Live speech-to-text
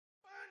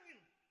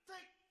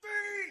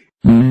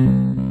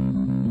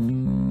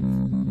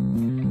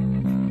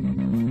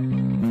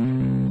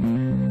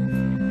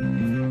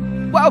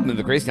Welcome to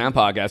the Crazy Town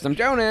Podcast. I'm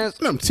Jonas.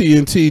 I'm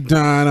TNT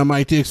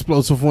Dynamite, the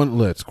explosive one.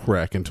 Let's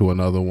crack into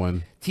another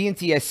one.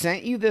 TNT, I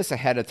sent you this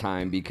ahead of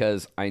time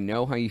because I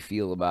know how you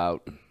feel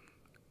about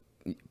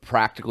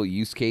practical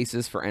use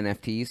cases for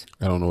NFTs.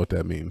 I don't know what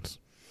that means.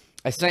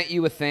 I sent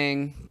you a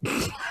thing,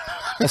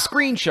 a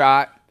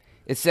screenshot.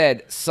 It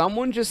said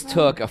someone just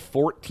took a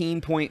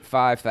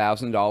 $14.5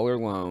 thousand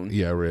loan.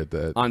 Yeah, I read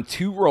that. On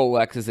 2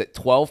 Rolexes at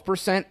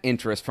 12%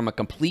 interest from a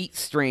complete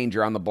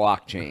stranger on the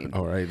blockchain.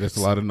 All right, that's a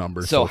lot of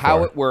numbers. So how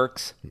far. it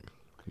works?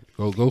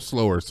 Go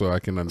slower so I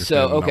can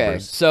understand. So the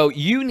numbers. so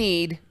you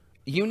need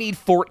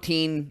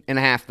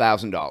 $14.5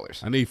 thousand.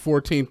 I need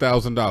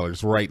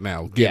 $14,000 right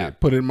now. Get it.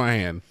 Put it in my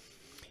hand.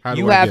 How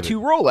do you I have get 2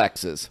 it?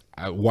 Rolexes.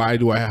 How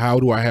do I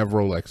have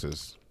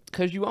Rolexes?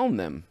 Because you own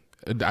them.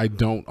 I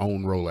don't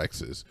own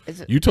Rolexes.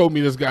 You told me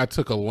this guy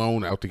took a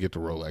loan out to get the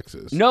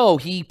Rolexes. No,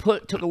 he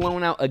took a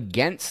loan out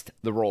against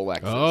the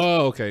Rolexes.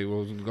 Oh, okay.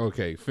 Well,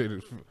 okay.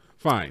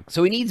 Fine.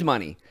 So he needs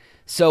money.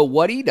 So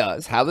what he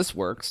does, how this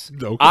works,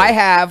 Okay. I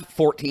have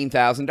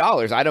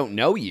 $14,000. I don't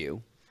know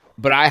you,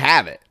 but I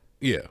have it.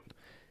 Yeah.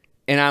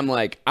 And I'm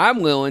like, I'm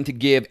willing to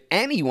give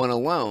anyone a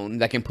loan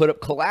that can put up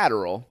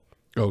collateral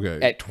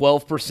at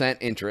 12%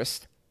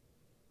 interest.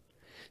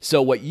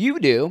 So what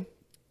you do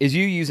is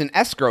you use an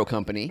escrow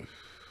company.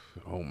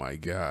 Oh my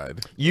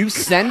God. I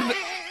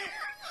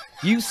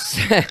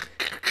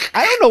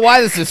don't know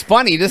why this is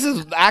funny. This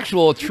is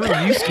actual true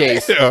use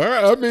case.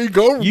 I mean,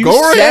 go ahead. You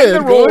send the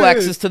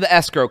Rolexes to the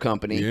escrow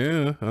company.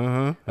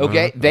 Yeah.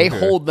 Okay. They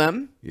hold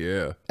them.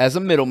 Yeah. As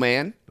a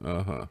middleman.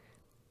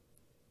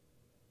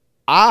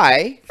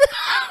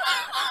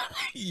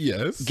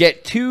 Yes.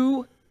 Get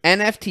 2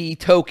 NFT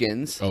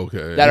tokens.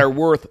 Okay. That are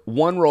worth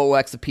 1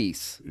 Rolex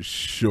apiece.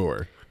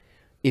 Sure.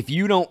 If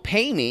you don't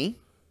pay me,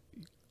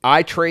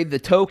 I trade the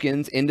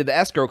tokens into the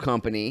escrow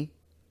company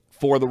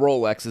for the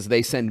Rolexes.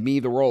 They send me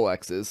the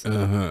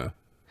Rolexes.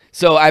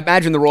 So I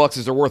imagine the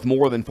Rolexes are worth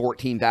more than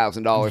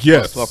 $14,000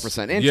 yes. plus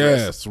 12% interest.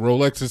 Yes,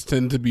 Rolexes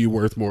tend to be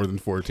worth more than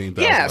 $14,000.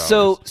 Yeah,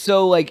 so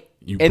like,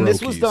 and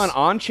this was brokies. done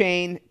on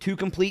chain, 2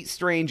 complete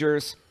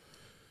strangers.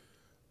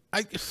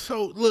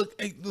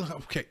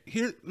 Okay.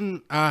 Here,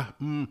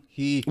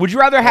 Would you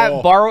rather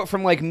borrow it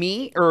from like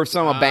me or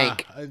from a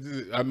bank?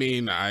 I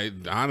mean,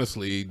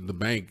 honestly, the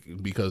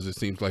bank, because it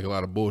seems like a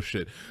lot of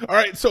bullshit. All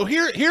right, so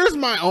here's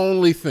my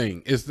only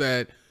thing is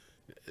that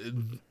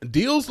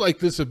deals like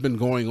this have been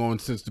going on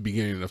since the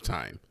beginning of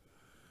time.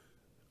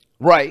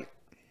 Right.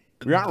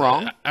 You're not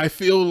wrong. I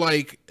feel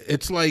like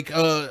it's like,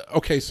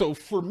 okay, so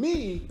for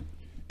me,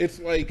 it's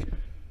like,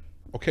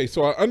 okay,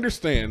 so I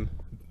understand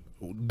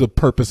the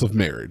purpose of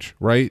marriage,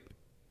 right?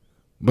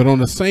 But on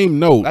the same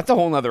note, that's a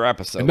whole nother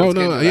episode.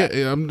 It's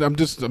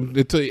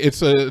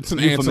an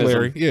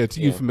ancillary. Yeah, it's a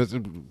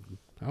euphemism.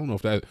 I don't know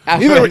if that.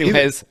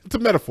 It's a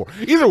metaphor.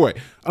 Either way,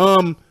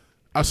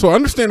 so I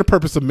understand the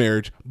purpose of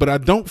marriage, but I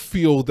don't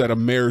feel that a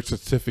marriage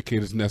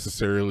certificate is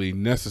necessarily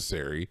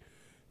necessary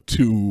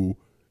to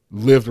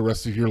live the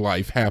rest of your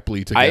life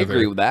happily together. I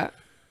agree with that.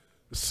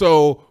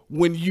 So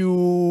when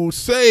you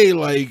say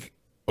like,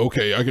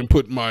 okay, I can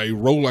put my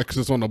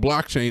Rolexes on the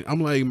blockchain,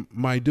 I'm like,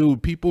 my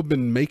dude, people have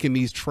been making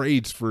these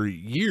trades for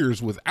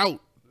years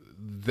without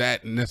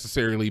that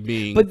necessarily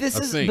being a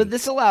thing. But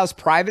this allows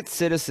private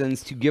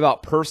citizens to give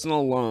out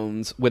personal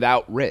loans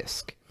without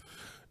risk.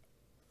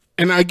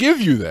 And I give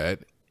you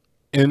that.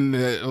 And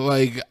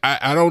like,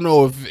 I don't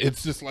know if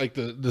it's just like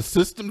the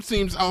system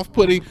seems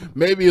off-putting.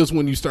 Maybe it was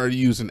when you started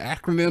using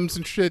acronyms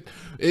and shit.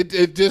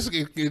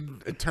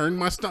 It turned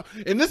my stomach.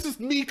 And this is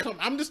me.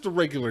 I'm just a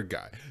regular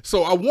guy.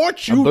 So I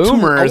want you a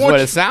boomer is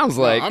what it sounds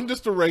like. I'm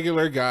just a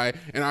regular guy.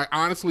 And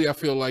I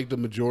feel like the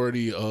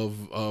majority of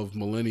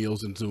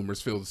millennials and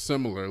Zoomers feel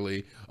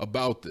similarly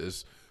about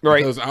this. Right.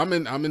 Because I'm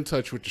in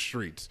touch with the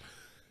streets.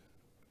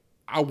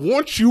 I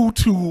want you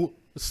to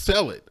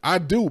sell it. I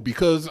do,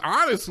 because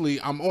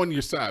honestly, I'm on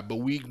your side, but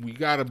we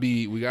gotta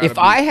be. If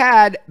I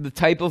had the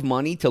type of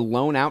money to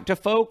loan out to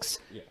folks,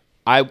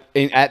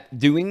 at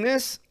doing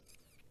this,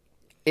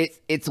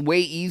 it's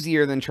way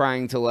easier than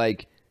trying to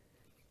like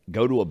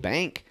go to a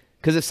bank.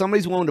 Because if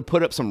somebody's willing to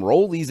put up some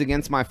rollies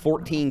against my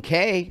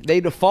 14K, they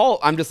default.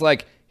 I'm just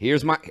like,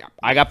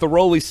 I got the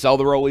rollies, sell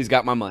the rollies,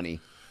 got my money.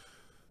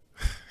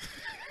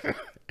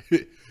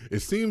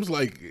 It seems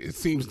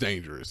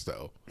dangerous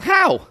though.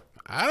 How?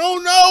 I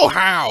don't know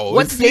how.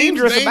 What's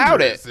dangerous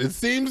about it? It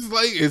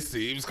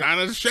seems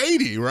kind of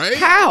shady, right?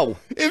 How?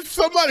 If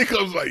somebody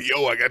comes like,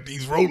 yo, I got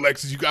these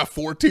Rolexes, you got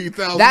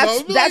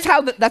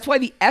 $14,000. That's why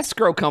the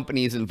escrow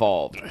company is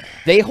involved.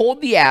 They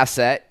hold the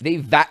asset. They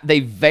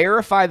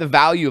verify the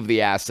value of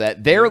the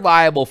asset. They're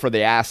liable for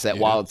the asset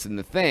while it's in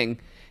the thing.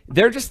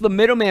 They're just the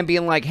middleman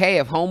being like, hey,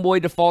 if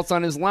homeboy defaults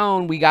on his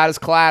loan, we got his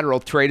collateral.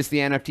 Trade us the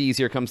NFTs.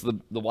 Here comes the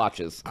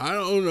watches. I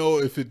don't know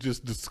if it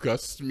just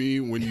disgusts me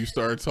when you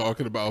start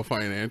talking about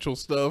financial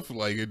stuff.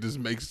 Like, it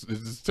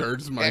just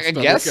turns my stomach.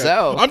 I guess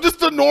so. I'm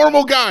just a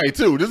normal guy,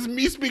 too. This is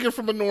me speaking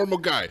from a normal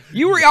guy.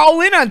 You were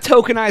all in on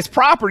tokenized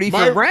property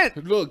for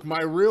rent. Look,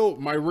 my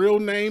real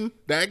name,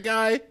 that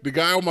guy, the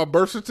guy on my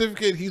birth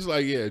certificate, he's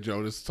like, yeah,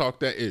 Jonas,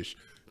 talk that ish.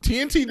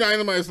 TNT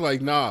Dynamite's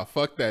like, nah,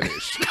 fuck that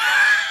ish.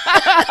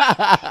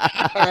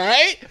 All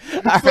right?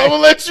 So I'm going to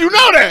let you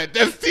know that.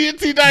 That's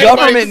TNT Dynamite.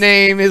 Government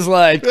name is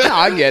like, no,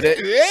 I get it.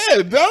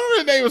 Yeah,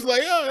 government name was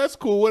like, oh, that's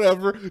cool,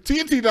 whatever.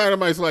 TNT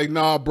Dynamite's like,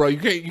 nah, bro, you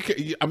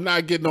can't, I'm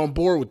not getting on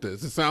board with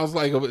this. It sounds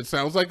like a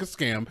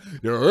scam.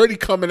 They're already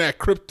coming at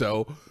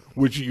crypto,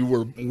 which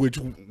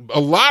a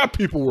lot of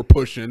people were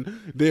pushing.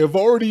 They have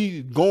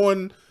already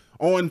gone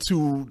on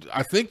to,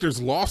 I think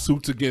there's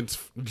lawsuits against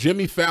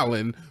Jimmy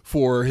Fallon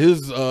for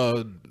his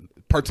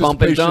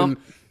participation.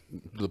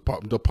 The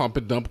pump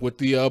and dump with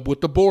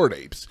the Bored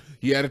Apes.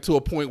 He had it to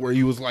a point where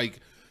he was like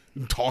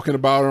talking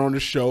about it on the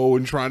show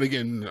and trying to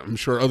get, and I'm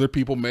sure other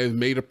people may have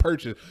made a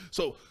purchase.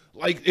 So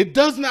like it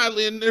does not,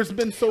 and there's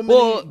been so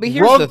many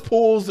rug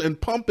pulls and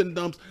pump and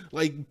dumps.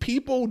 Like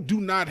people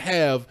do not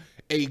have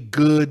a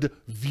good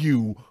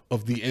view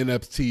of the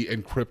NFT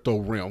and crypto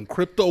realm.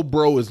 Crypto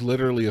bro is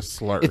literally a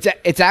slur.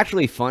 It's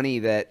actually funny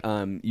that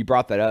you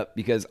brought that up,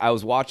 because I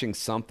was watching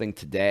something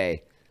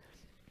today,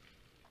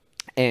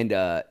 and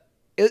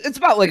it's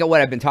about like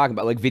what I've been talking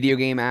about, like video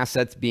game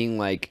assets being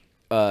like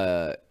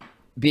where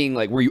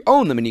you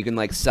own them and you can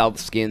like sell the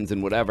skins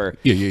and whatever.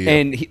 Yeah.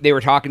 And they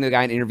were talking to the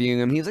guy and interviewing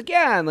him. He was like,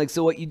 yeah, and like,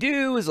 so what you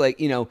do is like,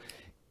 you know,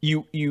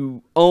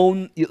 you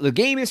own the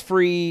game is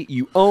free.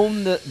 You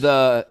own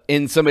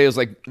and somebody was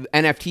like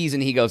NFTs,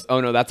 and he goes,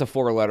 oh no, that's a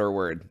 4-letter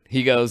word.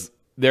 He goes,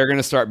 they're going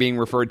to start being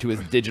referred to as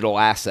digital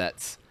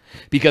assets,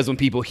 because when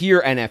people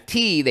hear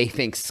NFT, they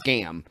think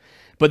scam.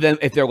 But then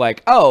if they're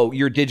like, oh,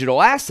 your digital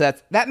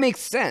assets, that makes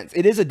sense.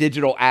 It is a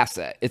digital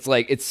asset. It's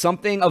like, it's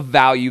something of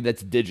value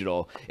that's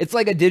digital. It's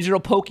like a digital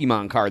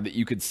Pokemon card that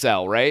you could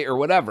sell, right? Or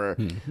whatever.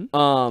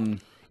 Mm-hmm.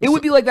 It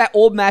would be like that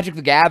old Magic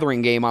the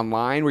Gathering game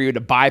online where you had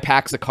to buy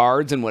packs of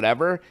cards and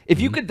whatever.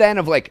 If you could then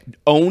have like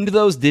owned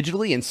those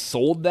digitally and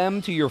sold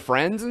them to your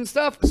friends and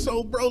stuff.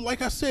 So, bro,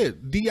 like I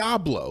said,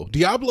 Diablo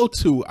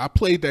 2, I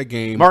played that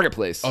game.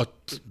 Marketplace.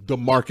 The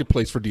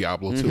marketplace for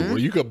Diablo 2, where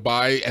you could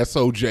buy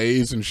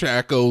SOJs and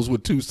Shackles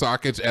with 2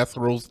 sockets,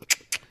 Etherals.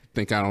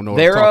 I don't know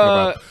what I'm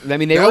talking about. I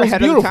mean, they were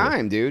ahead of the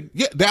time, dude.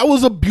 Yeah, that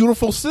was a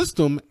beautiful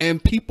system,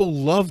 and people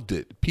loved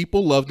it.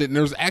 And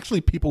there's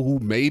actually people who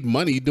made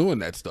money doing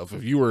that stuff.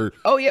 If you were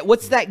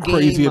what's that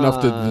crazy game,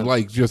 enough to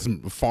like just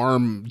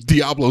farm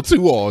Diablo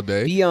 2 all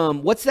day.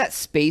 What's that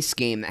space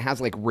game that has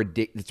like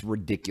it's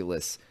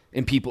ridiculous,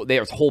 and people,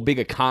 there's whole big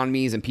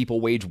economies and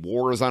people wage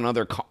wars on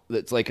other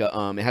it's like it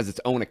has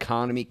its own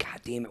economy. God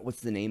damn it,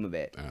 what's the name of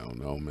it? I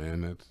don't know,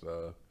 man.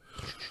 That's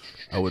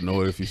I would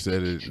know it if you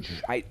said it.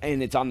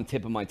 And it's on the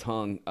tip of my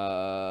tongue.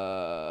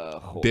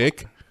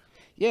 Dick?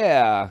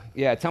 Yeah.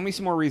 Tell me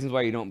some more reasons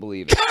why you don't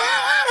believe it.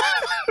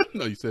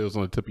 No, you said it was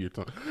on the tip of your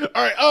tongue.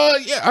 All right.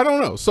 Yeah, I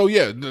don't know. So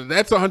yeah,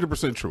 that's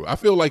 100% true. I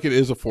feel like it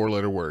is a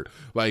 4-letter word.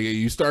 Like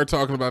you start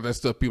talking about that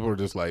stuff, people are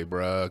just like,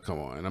 bruh, come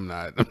on. I'm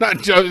not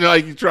joking.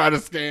 Like you try to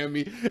scam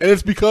me. And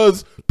it's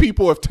because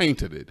people have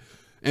tainted it.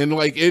 And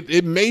like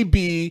it may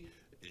be,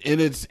 in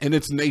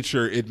its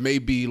nature, it may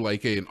be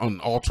like an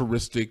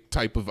altruistic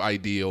type of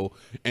ideal,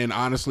 and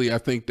honestly, I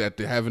think that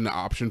having the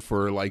option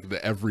for like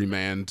the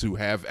everyman to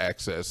have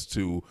access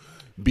to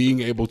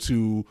being able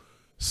to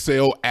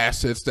sell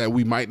assets that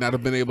we might not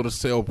have been able to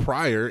sell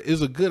prior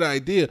is a good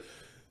idea.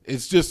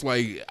 It's just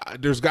like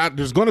there's going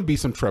to be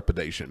some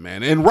trepidation,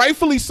 man, and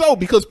rightfully so,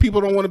 because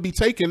people don't want to be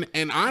taken.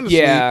 And honestly,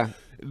 yeah,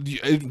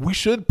 we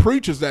should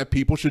preach is that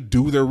people should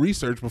do their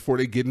research before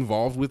they get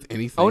involved with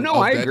anything. Oh no,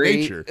 I agree.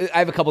 Nature. I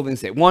have a couple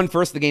things to say. One,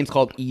 first, the game's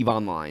called EVE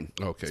Online.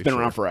 Okay, it's been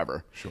around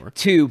forever. Sure.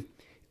 2,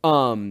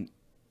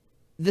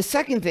 the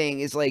second thing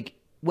is like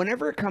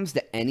whenever it comes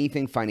to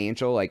anything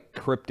financial, like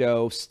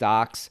crypto,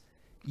 stocks,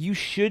 you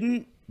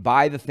shouldn't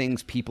buy the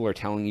things people are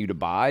telling you to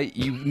buy.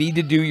 You need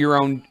to do your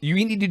own. You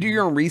need to do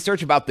your own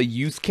research about the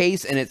use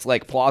case and its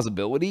like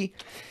plausibility.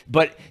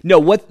 But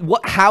no,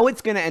 how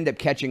it's going to end up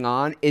catching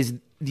on is.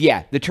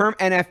 Yeah, the term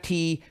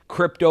NFT,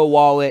 crypto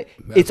wallet,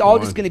 it's all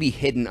just going to be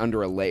hidden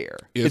under a layer.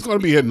 Yeah, it's going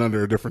to be hidden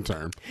under a different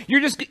term.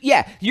 You're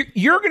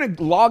going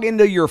to log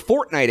into your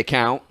Fortnite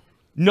account.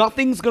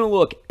 Nothing's going to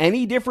look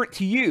any different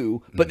to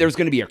you, but there's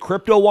going to be a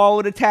crypto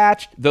wallet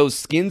attached. Those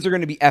skins are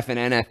going to be effing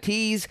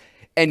NFTs,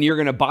 and you're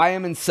going to buy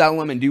them and sell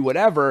them and do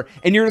whatever.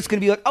 And you're just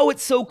going to be like, oh,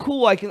 it's so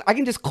cool. I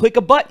can just click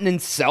a button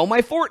and sell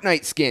my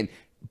Fortnite skin.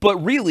 But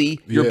really,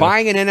 you're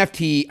buying an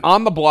NFT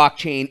on the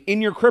blockchain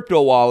in your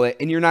crypto wallet,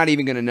 and you're not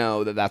even going to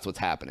know that that's what's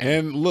happening.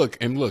 And look,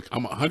 I'm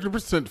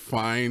 100%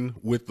 fine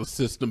with the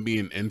system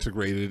being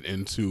integrated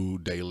into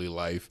daily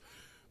life,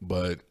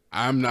 but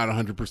I'm not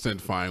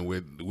 100% fine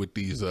with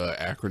these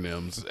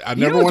acronyms. I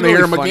never want to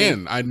hear them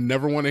again. I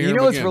never want to hear them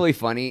again. You know what's really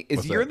funny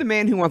is you're the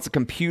man who wants a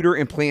computer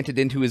implanted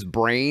into his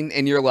brain,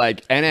 and you're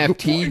like,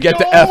 NFT, get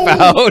the F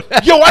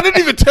out. Yo, I didn't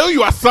even tell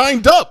you I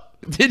signed up.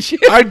 Did you?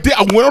 I did.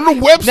 I went on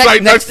the website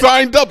and I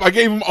signed up. I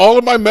gave him all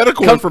of my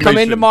medical information. Come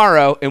in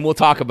tomorrow and we'll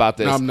talk about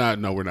this. No, I'm not.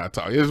 No, we're not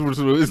talking.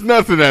 It's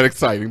nothing that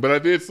exciting, but I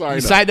did sign up.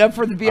 You signed up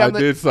for the Beyond? I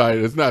did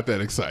sign. It's not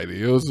that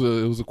exciting. It was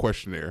a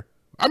questionnaire.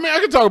 I mean, I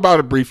can talk about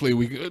it briefly.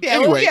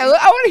 Anyway, I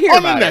want to hear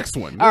about it. On the next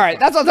one. All right,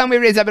 that's all the time we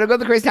have today's episode. Go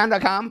to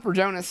thecrazytown.com for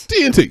Jonas.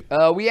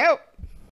 TNT. We out.